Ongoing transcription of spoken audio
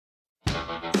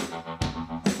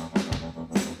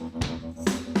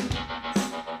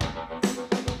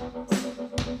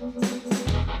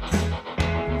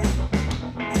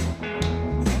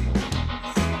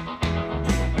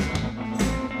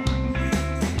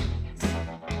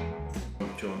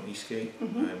Eastgate. I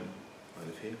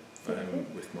live here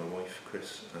with my wife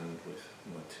Chris and with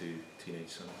my 2 teenage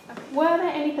sons. Were there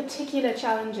any particular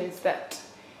challenges that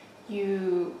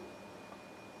you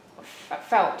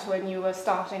felt when you were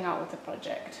starting out with the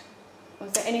project?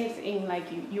 Was there anything like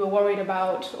you were worried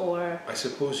about, or? I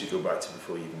suppose you go back to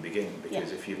before you even begin,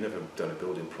 because if you've never done a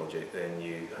building project, then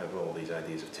you have all these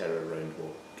ideas of terror around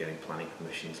what getting planning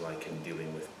permissions like, and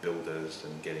dealing with builders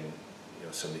and getting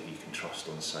somebody you can trust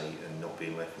on site and not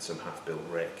being left with some half-built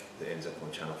wreck that ends up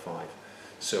on Channel 5.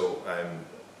 So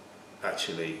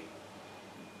actually,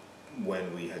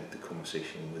 when we had the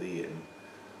conversation with Ian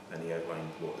and he outlined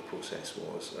what the process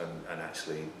was, and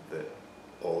actually that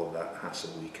all of that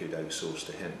hassle we could outsource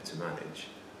to him to manage,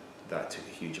 that took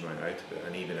a huge amount out of it,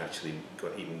 and even actually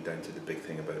got even down to the big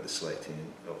thing about the selecting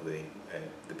of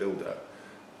the builder.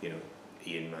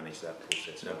 Ian managed that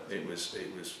process. No, it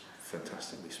was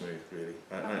fantastically smooth, really.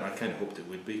 I kind of hoped it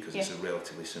would be, because it's a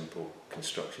relatively simple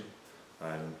construction.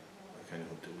 I kind of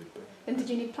hoped it would be. And did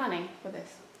you need planning for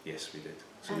this? Yes, we did.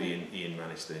 So Ian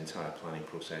managed the entire planning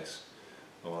process.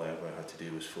 All I ever had to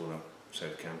do was phone up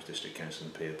South Cambs District Council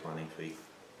and pay a planning fee,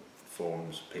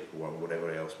 forms, paperwork,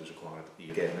 whatever else was required.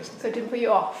 So it didn't put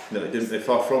you off? No, it didn't.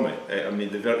 Far from it. I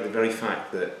mean, the very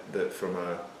fact that from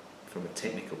a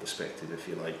technical perspective, if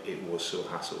you like, it was so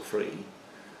hassle-free.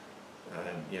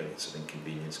 It's an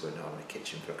inconvenience about not having a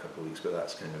kitchen for a couple of weeks, but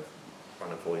that's kind of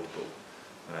unavoidable.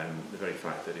 The very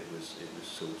fact that it was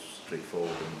so straightforward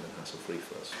and hassle-free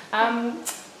for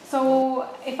us. So,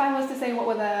 if I was to say,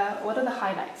 what are the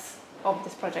highlights of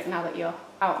this project now that you're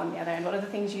out on the other end? What are the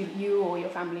things you or your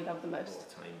family love the most? All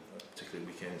the time,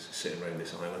 particularly weekends, sitting around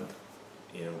this island,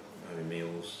 having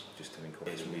meals, just having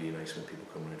coffee. It's really nice when people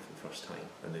come around for the first time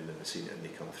and they've never seen it, and they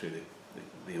come through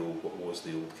the old, what was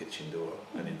the old kitchen door,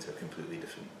 and into a completely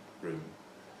different room,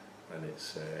 and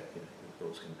it's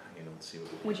girls can hang in on to see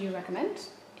what. Would you recommend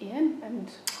Ian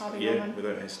and Harvey? Yeah,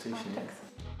 without hesitation. Architects?